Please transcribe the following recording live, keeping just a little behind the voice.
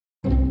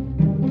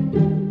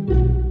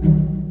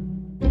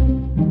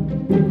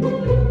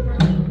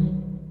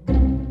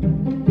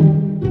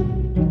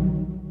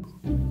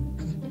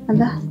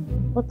Ada,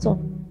 What's up?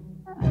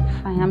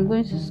 fine, I'm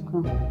going to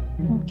school.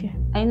 Okay.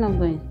 Are you not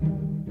going?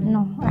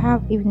 No, I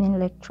have evening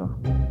lecture.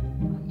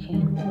 Okay,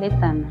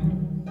 later now.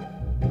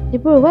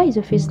 Debo, why is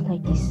your face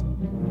like this?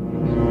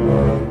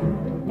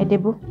 Hey,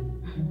 Debo?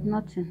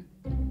 Nothing.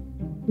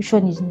 Which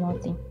one is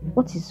nothing?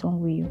 What is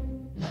wrong with you?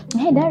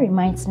 Hey, that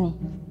reminds me.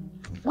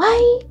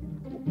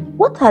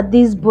 What are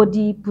these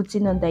body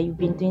putting on that you've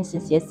been doing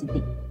since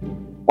yesterday?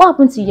 What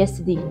happened to you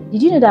yesterday?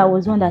 Did you know that I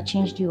was one that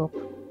changed you up?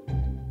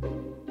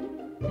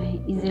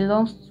 It's a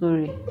long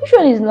story. Which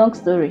one is long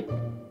story?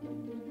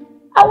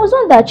 I was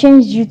one that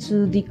changed you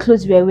to the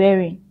clothes you were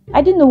wearing.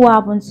 I didn't know what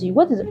happened to you.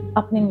 What is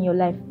happening in your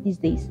life these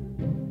days?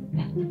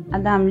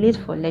 And I'm late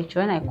for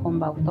lecture. When I come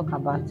back, we'll talk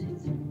about it.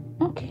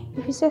 Okay,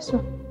 if you say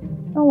so.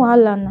 No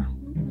wahala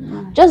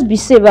now. Just be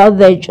safe out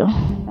there, Joe.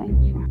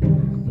 Thank you.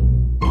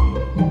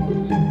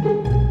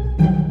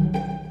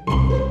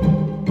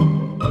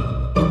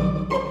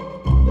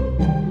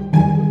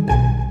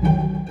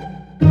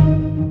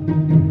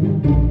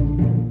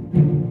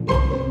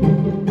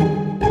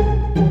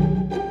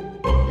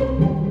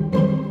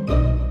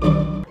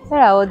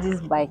 Sarah, hold this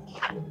bike.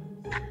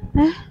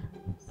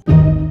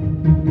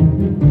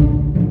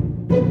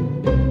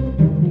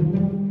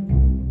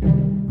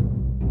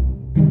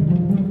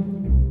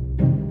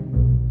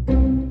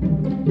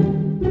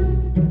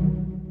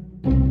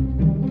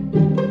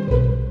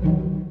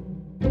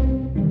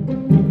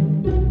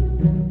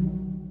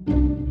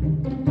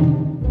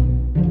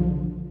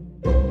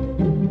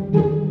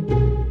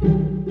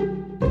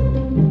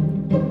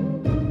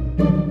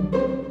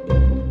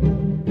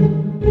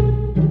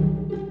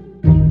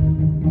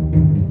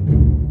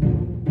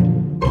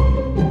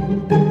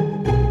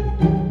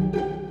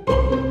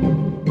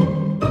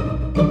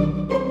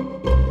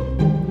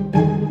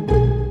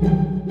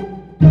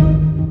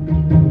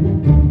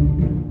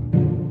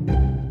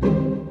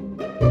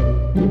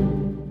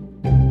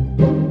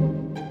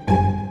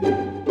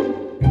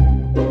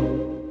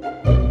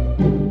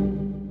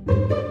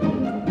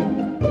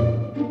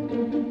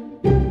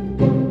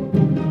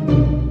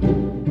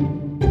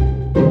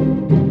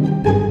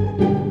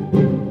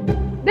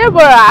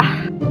 Deborah,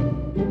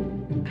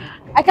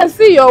 I can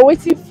see you're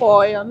waiting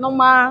for your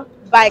normal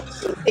bike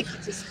to take you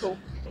to school.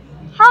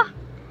 Ha!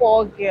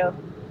 Poor girl.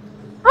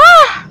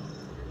 Ah!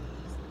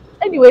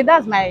 Anyway,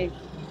 that's my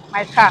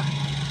car.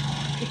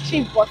 The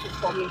chief bought it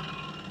for me.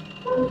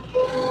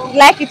 You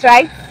like it,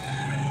 right?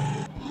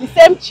 The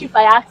same chief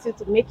I asked you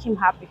to make him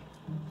happy.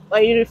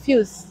 But you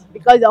refuse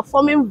because you're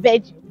forming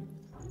virgin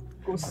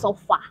go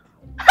suffer.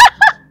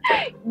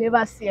 You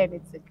never see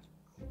anything.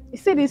 You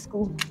see this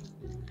school?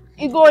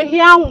 You go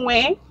here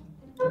when?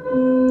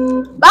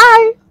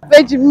 Bye,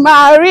 Virgin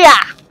Maria.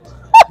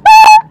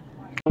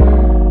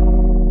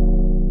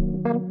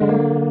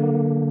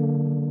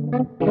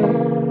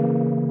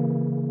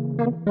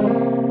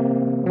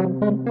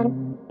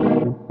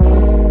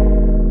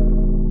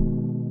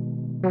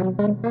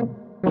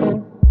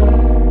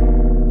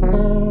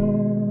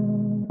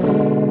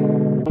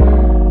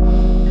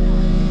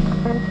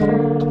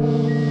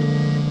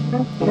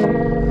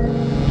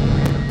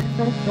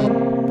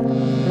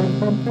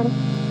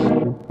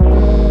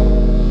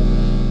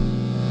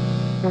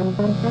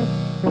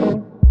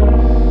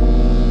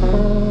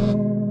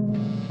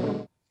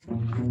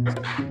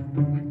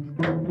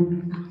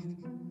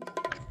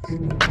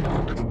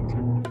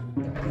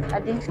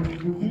 Adi,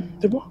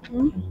 Debo,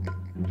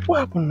 what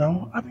happened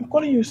now? I've been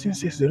calling you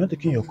since yesterday, not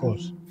taking your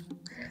calls.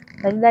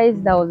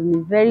 that was in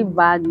a very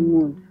bad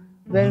mood.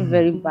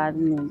 Very bad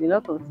mood. A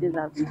lot of things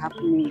have been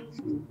happening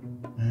with me.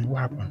 What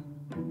happened?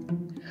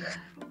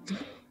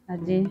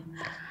 Adi,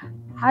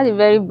 I had a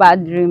very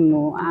bad dream,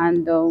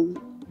 and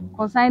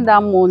concerning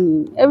that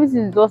money,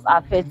 everything is just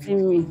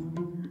affecting me.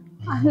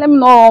 Let me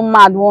not run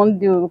mad one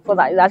day because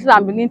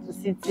I'm beginning to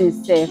see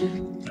things safe.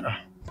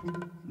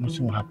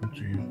 Nothing will happen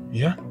to you.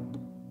 Yeah?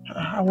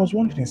 I was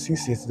wondering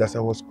since yesterday that I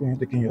was going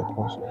taking your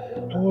calls. I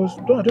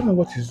don't know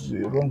what is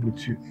wrong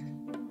with you.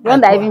 The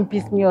one that even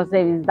pissed me off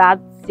is that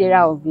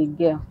Sarah of a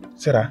girl.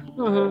 Sarah?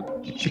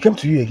 She came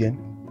to you again?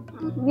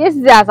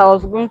 Yesterday as I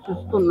was going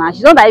to school now,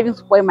 she don't even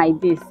spoil my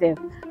day self.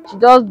 She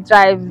just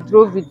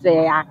drove with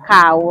her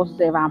car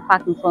whatsoever and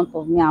parked in front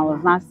of me and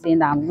was not saying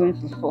that I'm going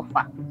to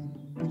suffer.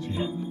 See,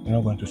 you're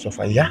not going to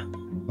suffer, yeah? You're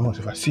not going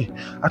to suffer. See,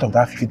 out of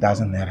that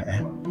 50,000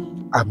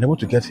 naira, I've been able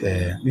to get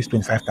this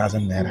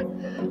 25,000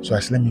 naira. So I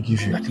said, let me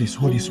give you at least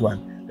hold this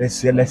one. Let's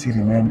say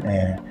remain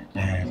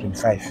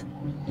 25.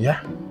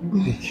 Yeah?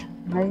 Take.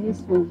 At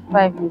least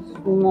 25 is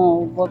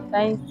small, but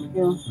thank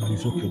you.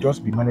 It's okay.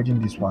 Just be managing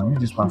this one. Use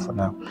this one for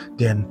now.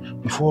 Then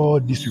before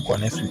this week or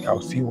next week,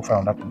 I'll see you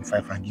find that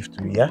 25 and give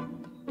to you. Yeah?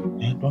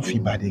 Don't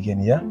feel bad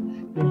again. Yeah?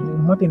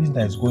 Nothing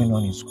that is going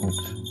on in school.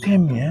 Tell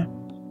me. Yeah?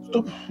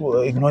 Stop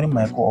ignoring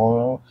my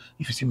call.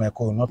 If you see my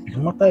call, not pick.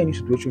 No matter any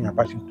situation you're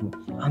passing through,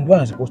 and why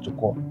I'm supposed to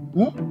call.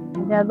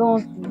 I don't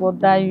want to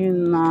bother you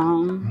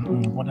now.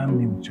 Bother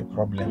me with your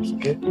problems,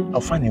 okay?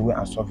 I'll find a way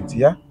and solve it.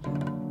 Yeah?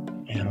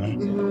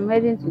 I'm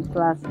heading to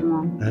class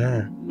now.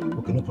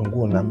 Okay, no problem.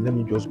 Go on. Let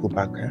me just go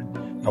back.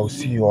 I will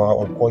see you or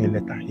I'll call you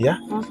later. Yeah?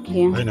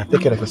 Okay. Alright, now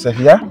take care of yourself,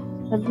 yeah?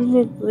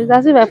 It's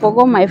as if I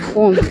forgot my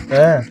phone.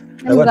 Yeah.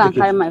 Let me go and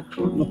carry my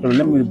phone. No problem,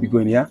 let me be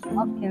going, yeah?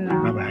 Okay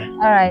now. Bye-bye.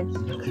 Alright.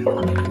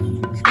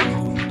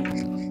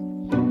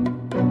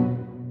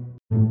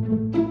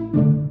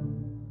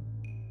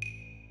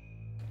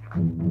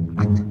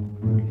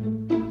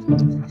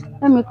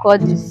 Let me call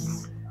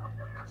this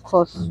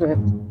course rep.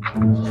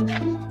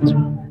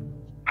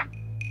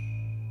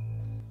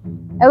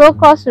 Hello,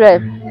 course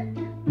rep.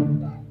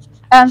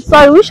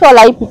 Sorry, which one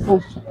are you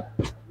people?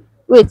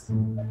 Wait,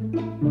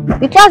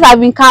 the class has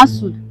been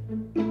cancelled,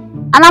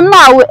 and I'm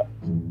not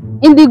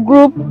in the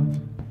group.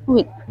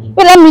 Wait,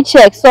 let me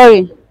check.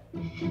 Sorry,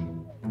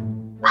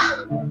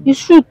 you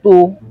should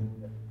though.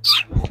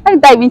 Why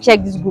did I even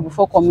check this group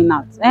before coming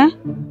out?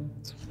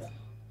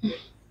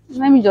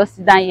 Let me just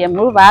sit down here.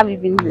 Moreover, I have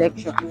even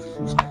lecture.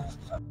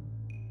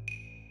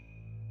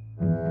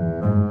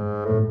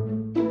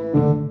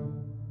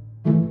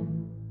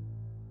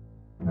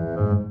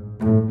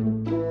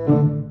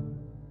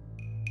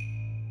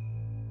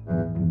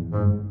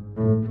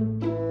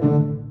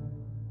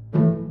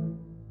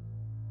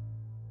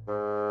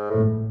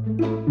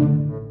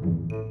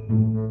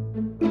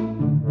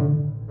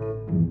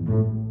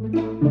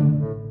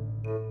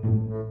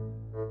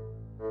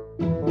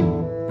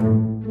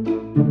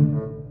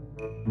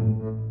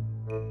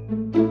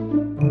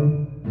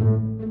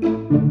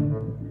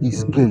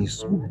 This girl is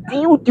so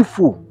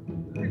beautiful.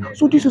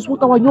 So this is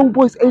what our young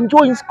boys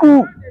enjoy in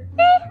school.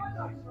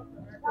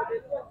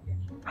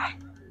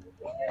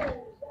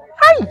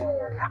 Hi!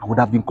 I would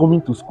have been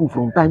coming to school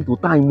from time to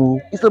time,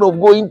 instead of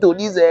going to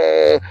this,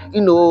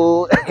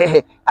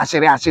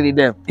 ashiri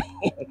them.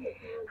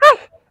 Hi!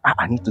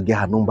 I need to get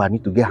her number.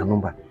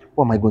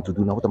 What am I going to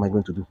do now?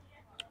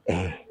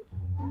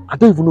 I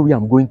don't even know where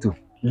I'm going to.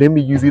 Let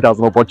me use it as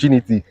an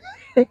opportunity.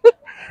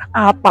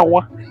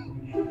 Power.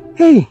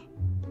 Hey.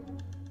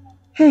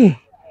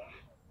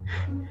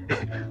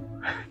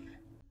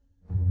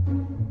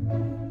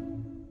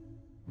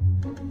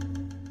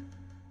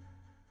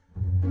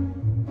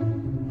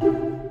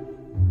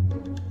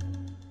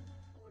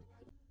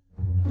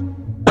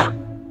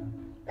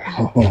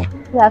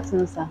 Good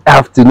afternoon, sir.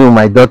 Afternoon,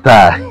 my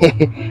daughter.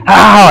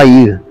 How are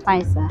you?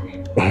 Fine, sir.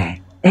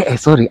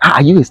 Sorry,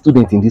 are you a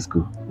student in this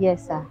school?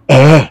 Yes, sir.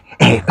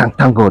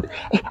 Thank God.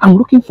 I'm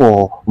looking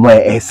for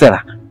my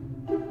Sarah.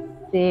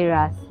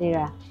 Sarah.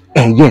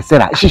 Yes,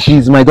 Sarah.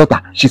 She's my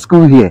daughter. She's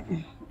school here.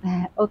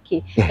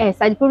 Okay.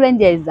 So the problem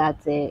there is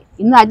that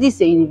at this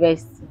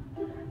university,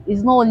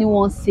 it's not only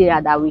one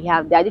Sarah that we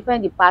have. There are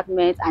different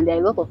departments, and there are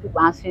a lot of people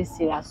answering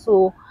Sarah.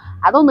 So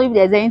I don't know if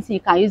there's anything you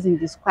can use in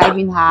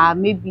describing her.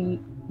 Maybe,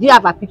 do you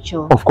have a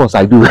picture? Of course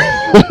I do.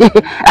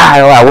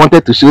 I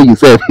wanted to show you,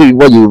 sir,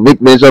 when you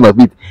make mention of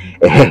it.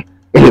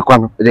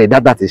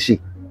 That is she.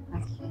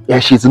 Okay. Yeah,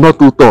 she's not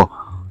too tall.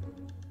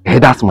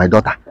 That's my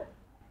daughter.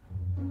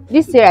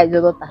 This Sarah is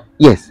your daughter?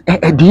 Yes.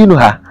 Do you know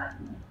her?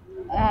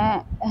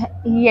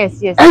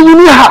 Yes. You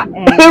know her?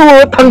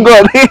 Thank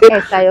God.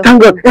 Yes,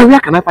 Thank God. Where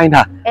can I find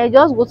her?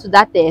 Just go to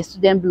that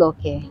student block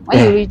here. When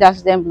you reach that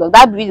student block,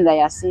 that building that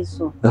you are seeing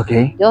so.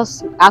 Okay.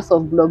 Just ask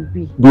of block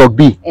B. Block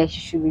B. She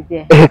should be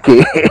there.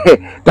 Okay.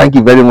 Thank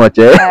you very much.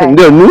 Okay.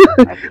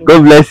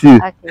 God bless you.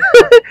 Okay.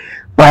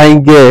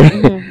 Fine girl.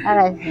 All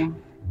right,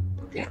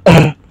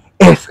 sir.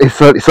 Yes,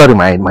 sorry,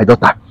 my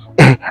daughter.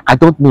 I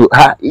don't know.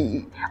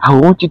 I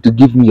want you to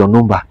give me your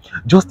number,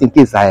 just in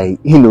case I,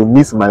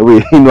 miss my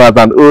way. As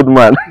an old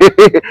man,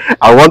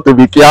 I want to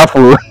be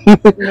careful.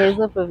 There's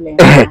no problem.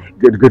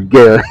 Good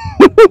girl.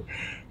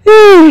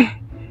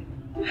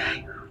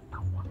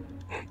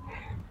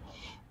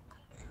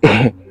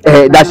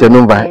 That's your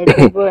number.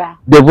 Deborah.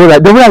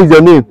 Deborah is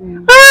your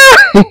name.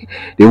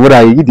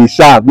 Deborah, you the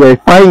sharp. You're a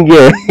fine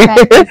girl.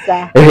 Thank you,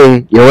 sir.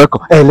 You're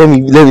welcome.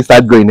 Let me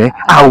start going.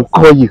 I will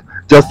call you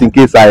just in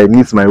case I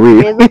miss my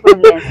way. There's no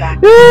problem, sir.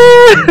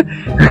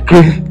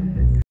 Okay.